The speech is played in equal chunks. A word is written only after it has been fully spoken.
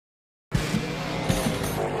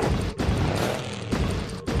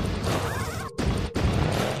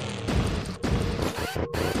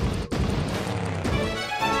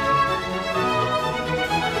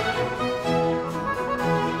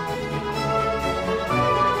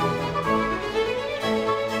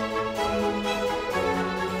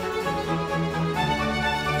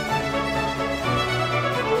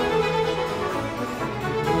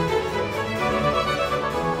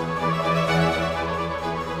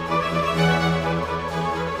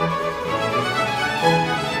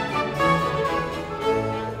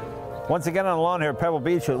Once again on the lawn here at Pebble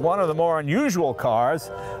Beach with one of the more unusual cars.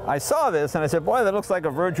 I saw this and I said, boy, that looks like a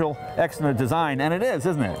Virgil Exner design, and it is,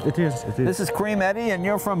 isn't it? It is, it is. This is Karim Edde, and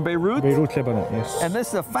you're from Beirut? Beirut, Lebanon, yes. And this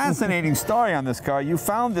is a fascinating story on this car. You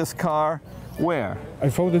found this car where? I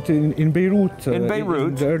found it in Beirut. In Beirut?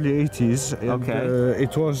 In the early 80s. And, okay.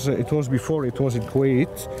 It was before it was in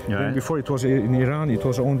Kuwait. Right. And before it was in Iran, it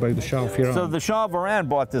was owned by the Shah of Iran. So the Shah of Iran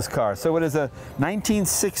bought this car. So it is a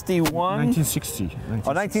 1961? 1960.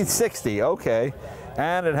 Oh, 1960, okay.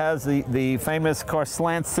 And it has the famous car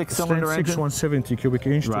Slant Six cylinder Slant 6 engine? 170 cubic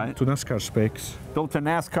inch right. to NASCAR specs. Built to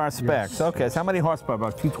NASCAR specs. Yes. Okay, so how many horsepower?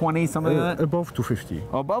 About 220, something like that? Above 250.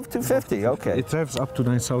 Oh, above 250, okay. It revs up to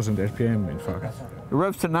 9,000 RPM, in fact. It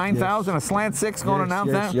revs to 9,000, yes. A Slant Six going to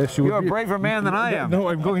 9,000? Yes, you're a braver man than I am. No,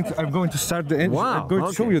 I'm going to start the engine. Wow, I'm going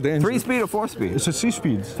to show you the engine. 3-speed or 4-speed? It's a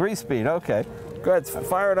 3-speed. 3-speed, okay. Go ahead,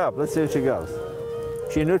 fire it up. Let's see how she goes.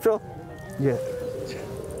 She neutral? Yeah.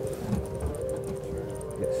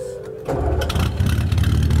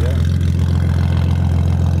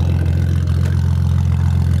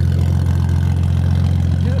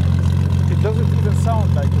 It doesn't even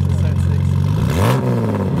sound like it's a Slant 6.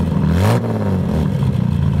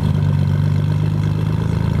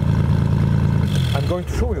 I'm going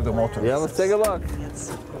to show you the motor. Yeah, let's take a look.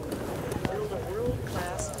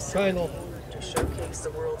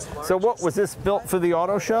 So what, was this built for the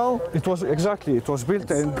auto show? It was, exactly, it was built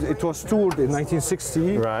and it was toured in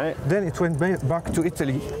 1960. Right. Then it went back to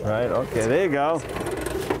Italy. Right, okay, there you go.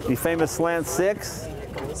 The famous Slant Six.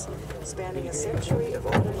 Spanning a century of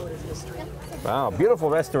automotive history. Wow, beautiful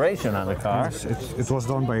restoration on the car. Yes, it was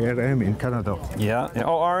done by RM in Canada. Yeah.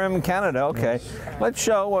 Oh, RM in Canada. Okay. Yes. Let's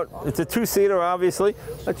show what it's a two-seater, obviously.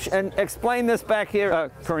 And explain this back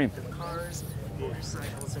here, Karim. Cars,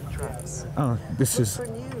 motorcycles, and trucks. This is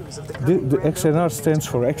the XNR stands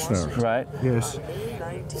for Exner. Right. Yes.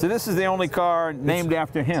 So this is the only car named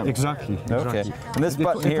after him. Exactly. Okay. And this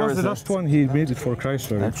button here was is the last one he made it for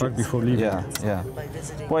Chrysler. In fact, before leaving. Yeah. Yeah.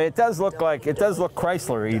 Boy, it does look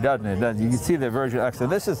Chrysler-y, doesn't it? You can see the Virgil Exner.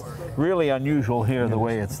 This is really unusual here, the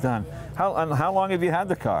way it's done. How long have you had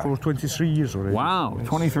the car? For 23 years already. Wow,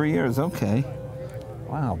 23 years. Okay.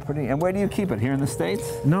 Wow, pretty. And where do you keep it? Here in the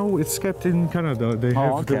States? No, it's kept in Canada. They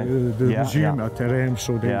have the museum at RM,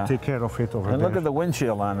 so they take care of it over there. And look at the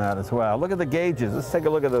windshield on that as well. Look at the gauges. Let's take a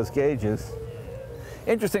look at those gauges.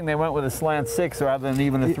 Interesting they went with a Slant 6 rather than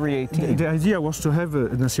even a 318. The idea was to have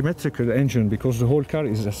an asymmetrical engine because the whole car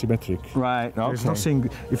is asymmetric. Right, okay. There's nothing,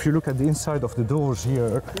 if you look at the inside of the doors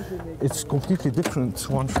here, it's completely different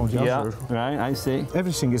one from the other. Yeah, right, I see.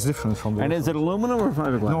 Everything is different from the other. And is it aluminum or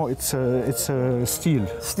fiberglass? No, it's steel.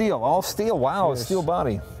 Steel, all steel, wow, yes. A steel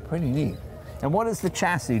body. Pretty neat. And what is the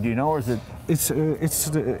chassis, do you know, or is it? It's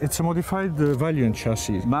a modified Valiant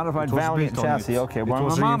chassis. Modified Valiant chassis, okay. Well,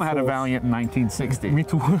 my mom had a Valiant in 1960. Me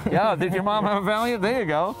too. Yeah, did your mom have a Valiant? There you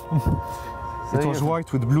go. It was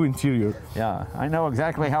white with blue interior. Yeah, I know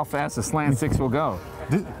exactly how fast the Slant 6 will go.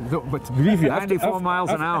 But believe me, 94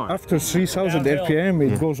 miles an hour. After 3,000 RPM,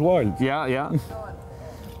 it goes wild. Yeah, yeah.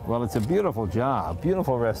 Well, it's a beautiful job,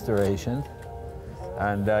 beautiful restoration.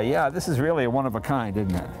 And yeah, this is really a one of a kind,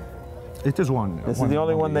 isn't it? It is one. This is the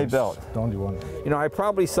only one they built. The only one. You know, I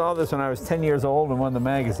probably saw this when I was 10 years old in one of the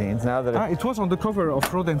magazines. Now that it was on the cover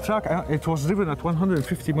of Road and Track. It was driven at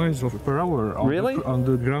 150 miles per hour on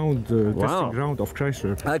the ground, testing ground of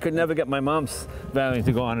Chrysler. I could never get my mom's Valiant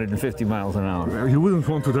to go 150 miles an hour. You wouldn't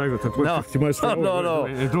want to drive it at 150 miles per hour. No.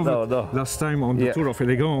 I drove it last time on the Tour of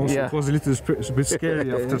Elegance. Yeah. It was a little bit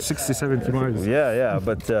scary after 60, 70 miles. Yeah,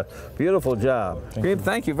 but beautiful job. Karim,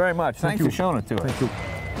 thank you very much. Thanks for showing it to us. Thank you.